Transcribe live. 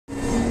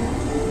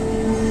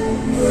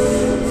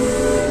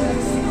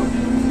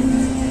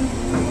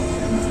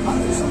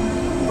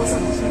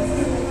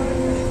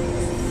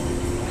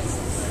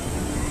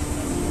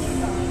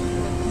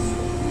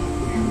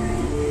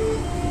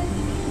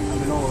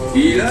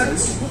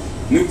pilote,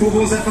 nous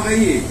pouvons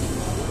appareiller.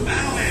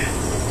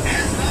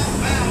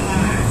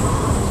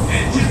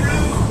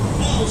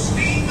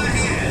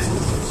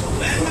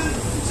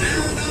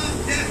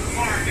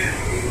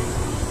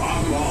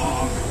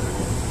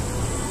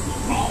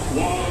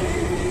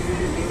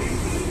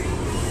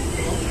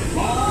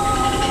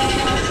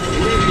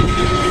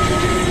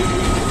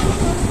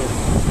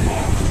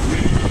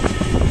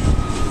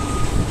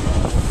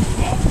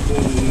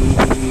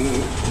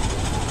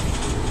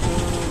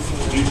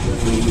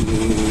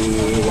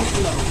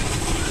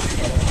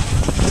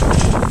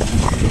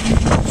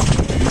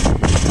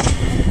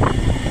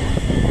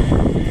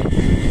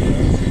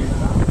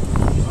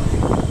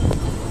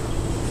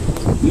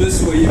 Ne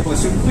soyez pas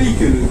surpris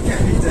que le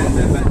capitaine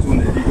d'un bateau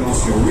naviguant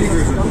sur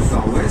Riverboat de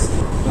Far West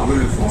parle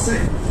le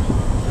français.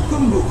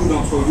 Comme beaucoup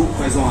d'entre vous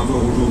présents à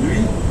bord aujourd'hui,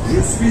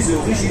 je suis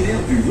originaire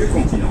du vieux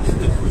continent.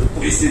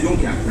 Et c'est donc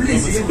un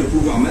plaisir de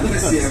pouvoir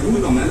m'adresser à vous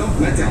dans ma langue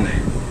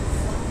maternelle.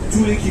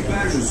 Tout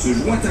l'équipage se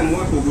joint à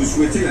moi pour vous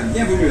souhaiter la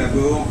bienvenue à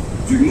bord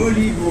du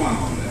Molly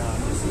Brown.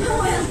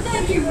 Oh, well,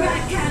 thank you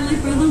right kindly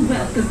for the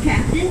welcome,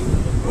 Captain.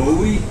 Oh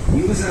oui,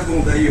 nous avons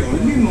d'ailleurs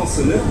l'immense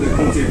honneur de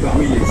compter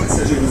parmi les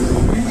passagers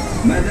d'aujourd'hui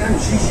Madame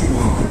Gigi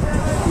Brown,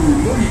 ou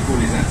Molly pour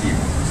les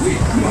intimes. Oui,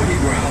 Molly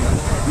Brown,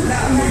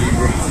 la Molly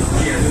Brown,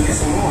 qui a donné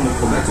son nom à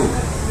notre bateau.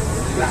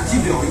 Parti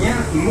de rien,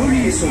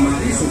 Molly et son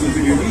mari sont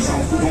devenus riches en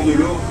trouvant de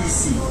l'or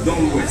ici, dans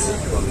l'Ouest.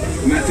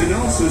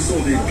 Maintenant, ce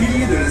sont des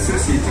piliers de la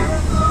société.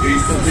 Et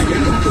ils sont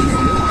également connus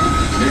en Europe.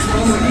 N'est-ce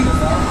pas, Molly?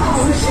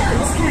 Oh,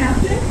 shucks,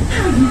 Captain.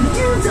 How you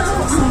do,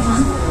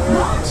 Dalton?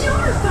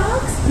 Bonjour,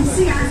 folks. You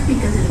see, I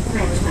speak a little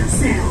French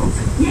myself.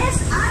 Yes,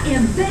 I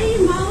am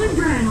Betty Molly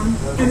Brown.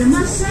 And I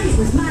must say, it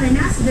was mighty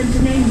nice of them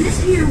to name this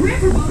here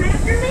riverboat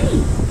after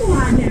me.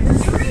 Why, I never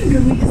dreamed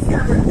when we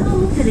discovered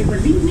gold that it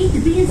would lead me to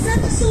being such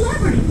a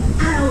celebrity.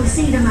 I always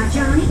say to my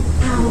Johnny,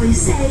 I always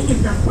say,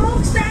 if the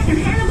folks back in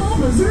Hannibal,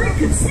 Missouri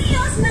could see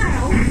us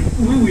now.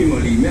 Oui, oui,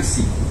 Molly,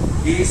 merci.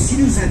 Et si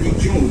nous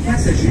indiquions aux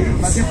passagers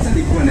certains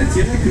des points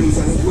d'intérêt que nous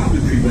allons voir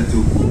depuis le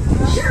bateau?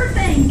 Sure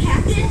thing,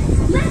 Captain.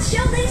 Let's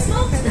show these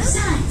folks the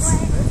sights.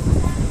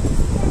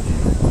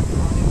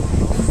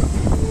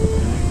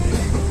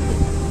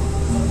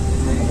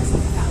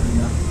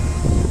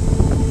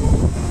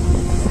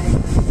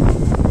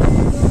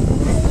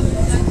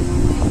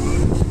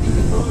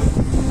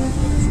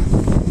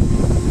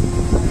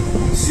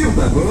 Sur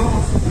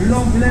bâbord,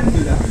 l'emblème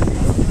de la rue,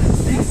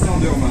 Big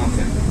Thunder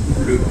Mountain,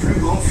 le plus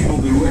grand filon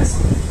de l'Ouest.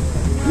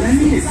 La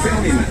nuit est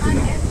fermée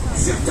maintenant.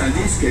 Certains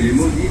disent qu'elle est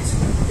maudite,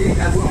 et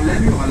avoir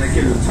l'allure à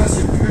laquelle le train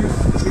circule,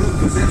 je ne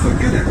peux être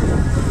que d'accord.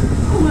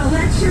 Well,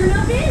 that sure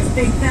enough is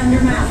Big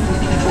Thunder Mountain.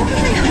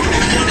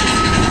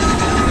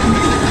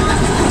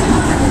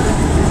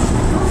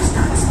 Folks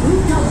got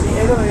spooked over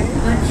there,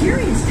 but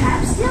curious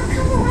types still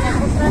come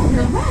around wanting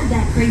to ride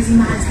that crazy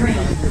mine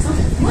train.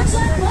 Looks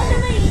like fun to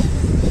me.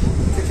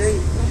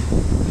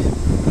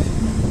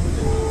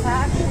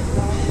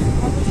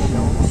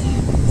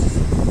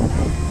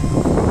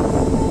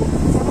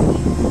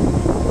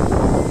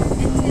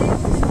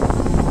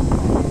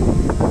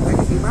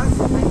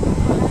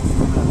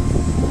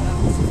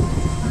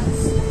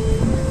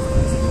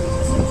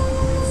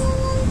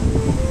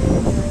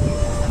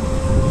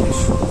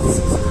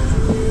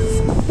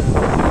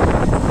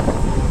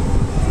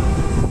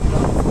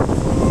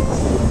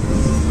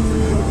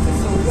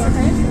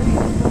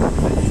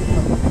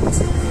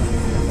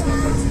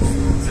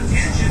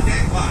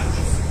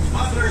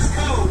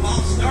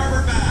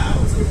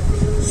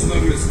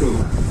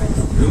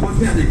 Le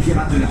repère des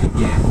pirates de la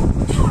rivière.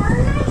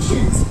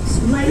 Tarnations!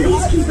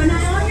 Ladies, keep an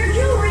eye on your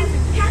jewelry.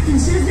 Captain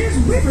says there's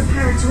river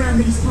pirates around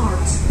these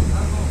parts.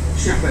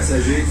 Chers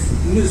passagers,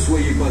 ne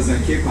soyez pas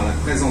inquiets par la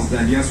présence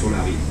d'Indiens sur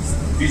la rive.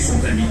 Ils sont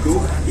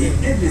amicaux et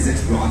aident les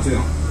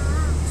explorateurs.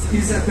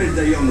 Ils appellent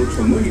d'ailleurs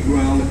notre Molly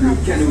Brown le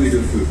canoë de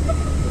feu,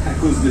 à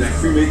cause de la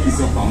fumée qui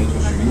sort par notre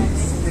cheminée.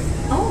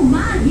 Oh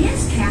my,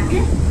 yes,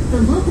 Captain.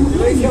 The local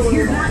Indians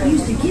hereabout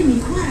used to give me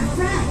quite a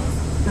fright.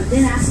 But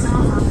then I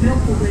saw how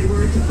helpful they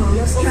were to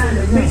folks trying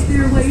to make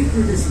their way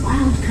through this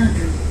wild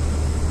country.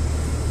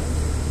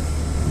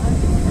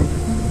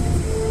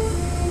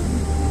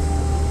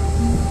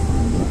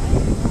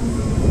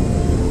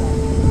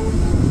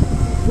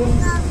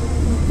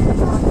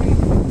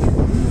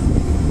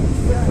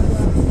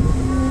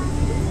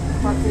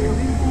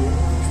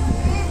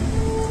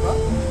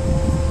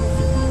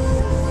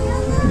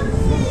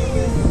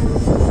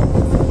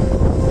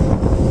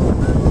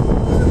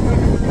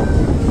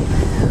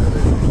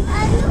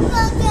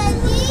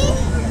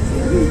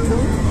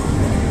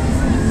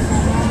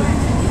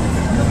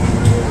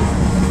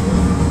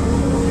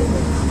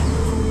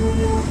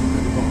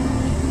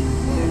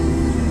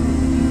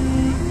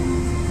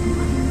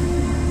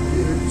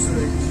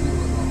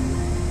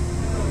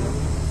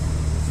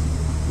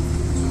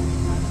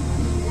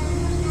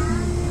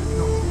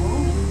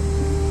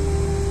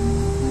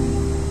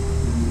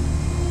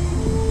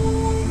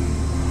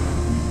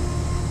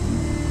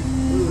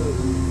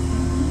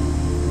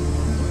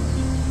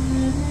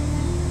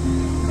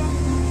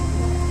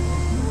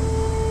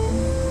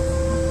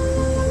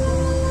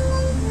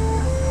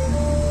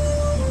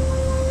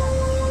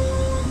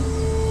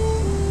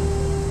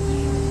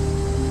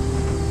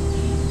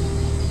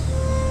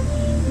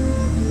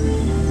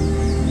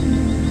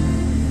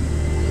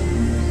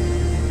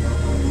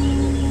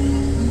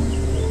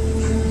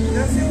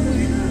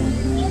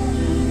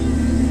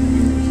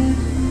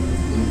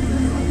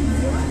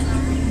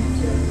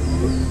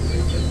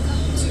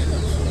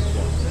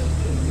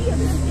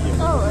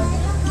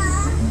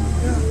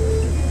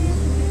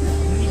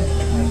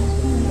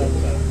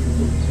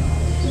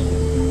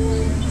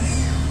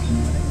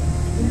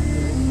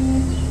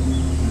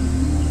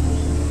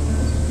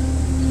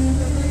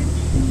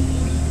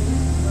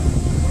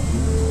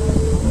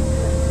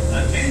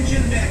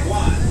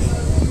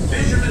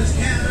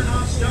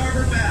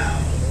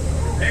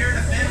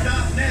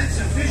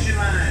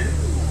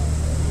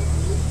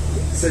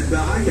 Cette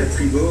baraque à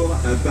tribord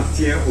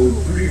appartient au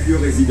plus vieux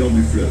résident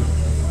du fleuve,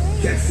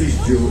 Catfish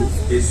Joe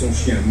et son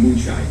chien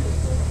Moonshine.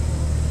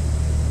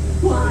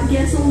 Well, I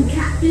guess old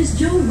Catfish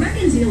Joe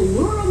reckons he'll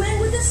lure 'em in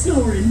with his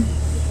snoring.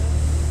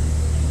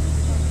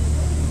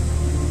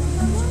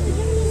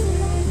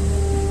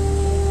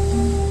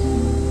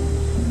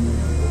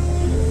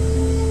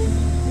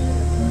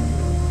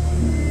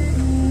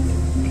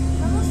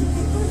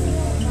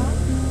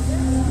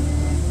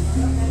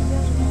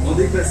 En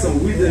déplaçant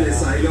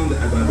Wilderness Island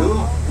à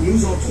bâbord,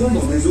 nous entrons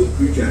dans des eaux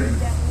plus calmes.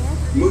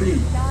 Molly,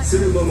 c'est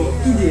le moment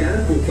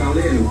idéal pour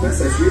parler à nos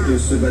passagers de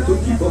ce bateau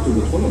qui porte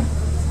votre nom.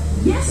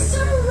 Yes,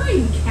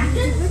 sirree,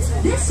 Captain.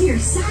 This here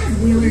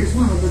side-wheeler is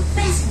one of the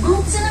best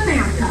boats in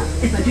America.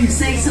 If I do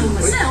say so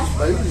myself,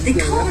 they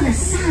call it a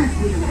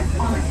side-wheeler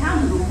on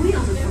account of the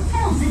wheels that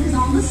propels it is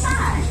on the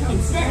side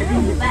instead of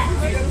in the back.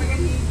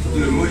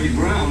 Le Molly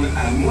Brown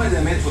a moins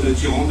d'un mètre de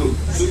tirant d'eau,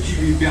 ce qui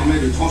lui permet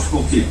de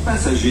transporter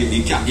passagers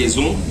et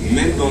cargaisons,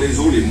 même dans les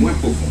eaux les moins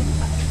profondes.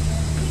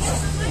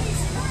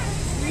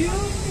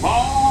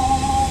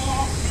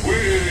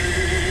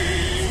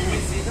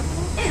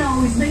 It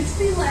always makes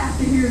me laugh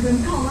to hear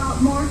them call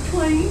out Mark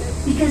Twain,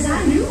 because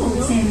I knew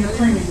old Samuel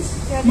Clemens.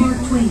 Mark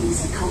Twain,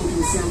 as he called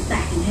himself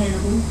back in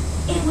Hannibal.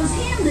 It was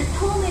him that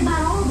told me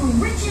about all the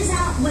riches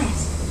out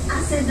west.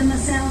 I said to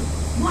myself,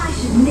 why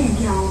should men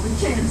get all the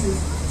chances?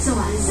 So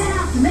I set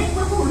out to make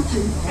my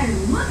fortune, and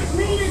look at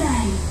me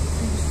today.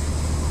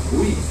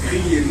 Oui,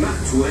 crier Mark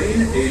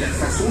Twain est la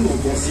façon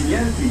dont on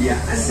signale qu'il y a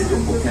assez d'eau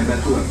pour qu'un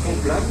bateau à fond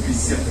plat puisse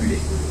circuler.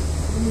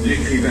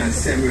 L'écrivain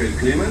Samuel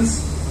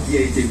Clemens, qui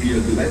a été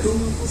pilote de bateau,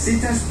 s'est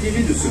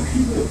inspiré de ce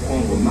cri pour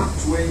prendre Mark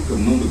Twain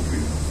comme nom de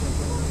plume.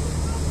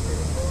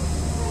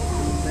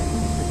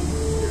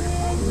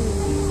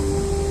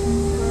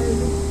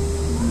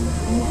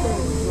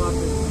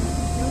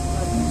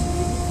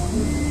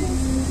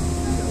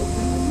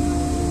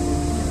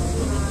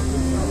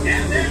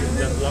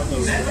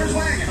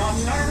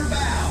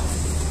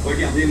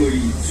 Regardez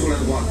Molly, sur la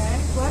droite.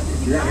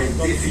 L'arrêt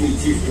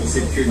définitif pour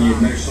cette pionnière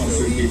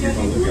malchanceux qui était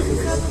en route vers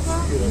l'ouest.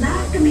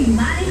 Life can be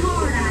mighty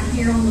hard out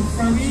here on the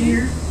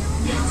frontier.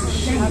 That's a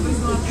shame, it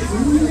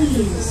truly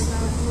is.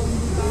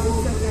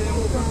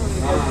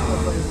 Ah,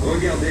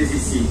 regardez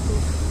ici.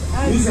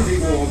 Nous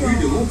arrivons en vue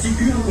de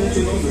monticules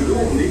contenant de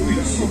l'eau en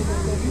ébullition.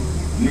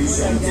 Nous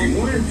sommes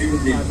témoins d'une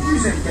des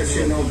plus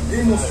impressionnantes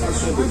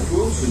démonstrations de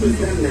force de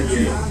Dame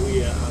Nature.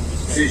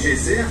 Ces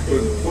geysers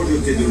peuvent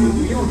projeter de l'eau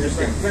bouillante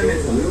jusqu'à 20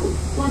 mètres de haut.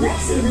 Well, they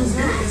say those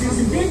geysers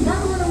have been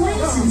bubbling away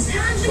since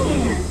time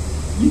began.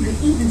 You can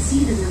even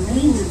see the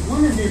remains of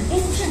one of them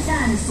ancient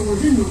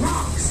dinosaurs in the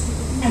rocks.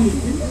 And if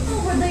you look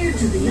over there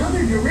to the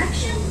other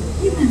direction,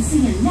 you can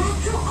see a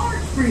natural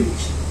arch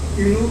bridge.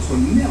 Une autre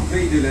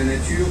merveille de la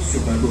nature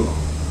sur bâbord.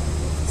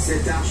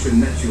 Cette arche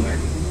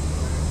naturelle.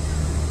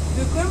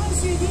 De quoi,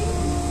 monsieur dit?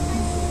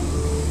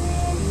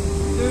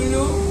 De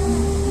l'eau.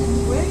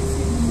 Ouais.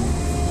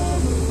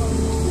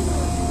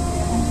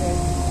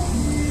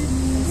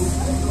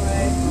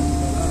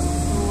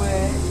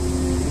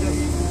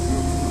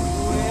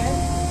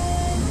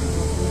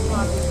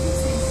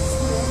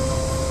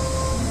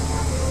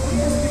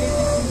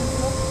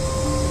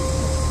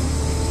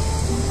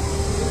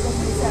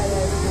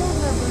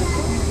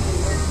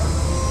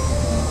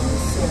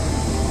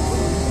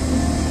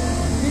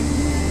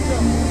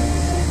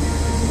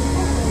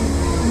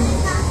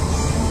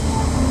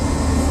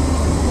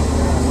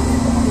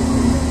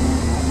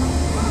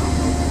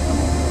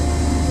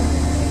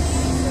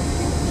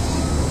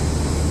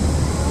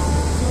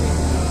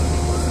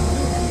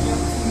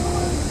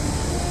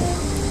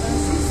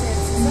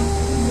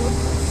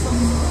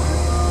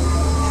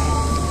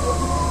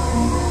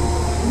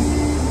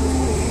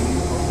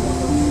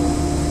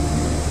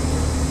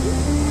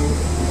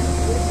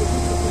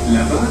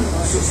 Là-bas,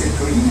 sur cette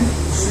colline,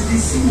 se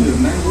dessine le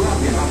manoir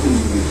des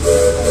Ravenswood.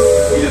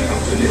 Il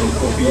appartenait au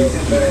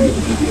propriétaire de la mine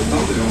de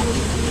départ de l'Angle.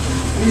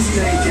 Mais il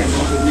a été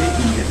abandonné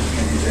il y a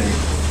des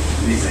années.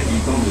 Les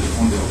habitants de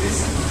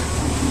Mesa,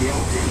 il est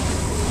hanté.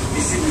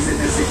 Et si vous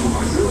êtes assez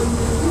courageux,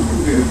 vous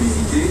pouvez le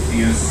visiter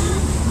et ainsi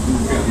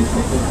vous faire des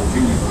propres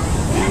opinions.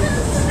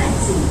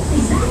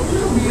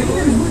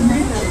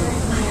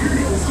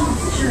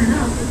 Sure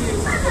enough,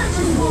 I might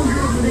just wander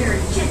over there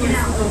and check it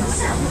out for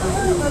myself.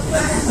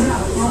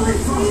 All that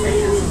frost they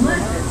have some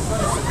left.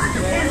 I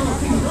can handle a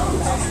few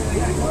goats.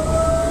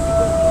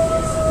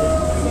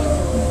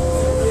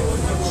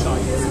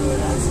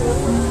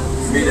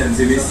 Mesdames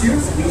et messieurs,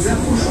 nous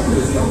approchons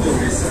de Fahrt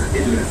Mesa et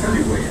de la fin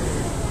du voyage.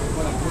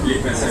 Les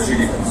passagers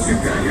les plus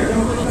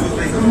supérieurs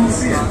devraient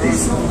commencer à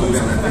descendre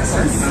vers la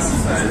passade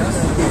principale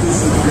et de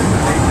se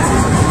préparer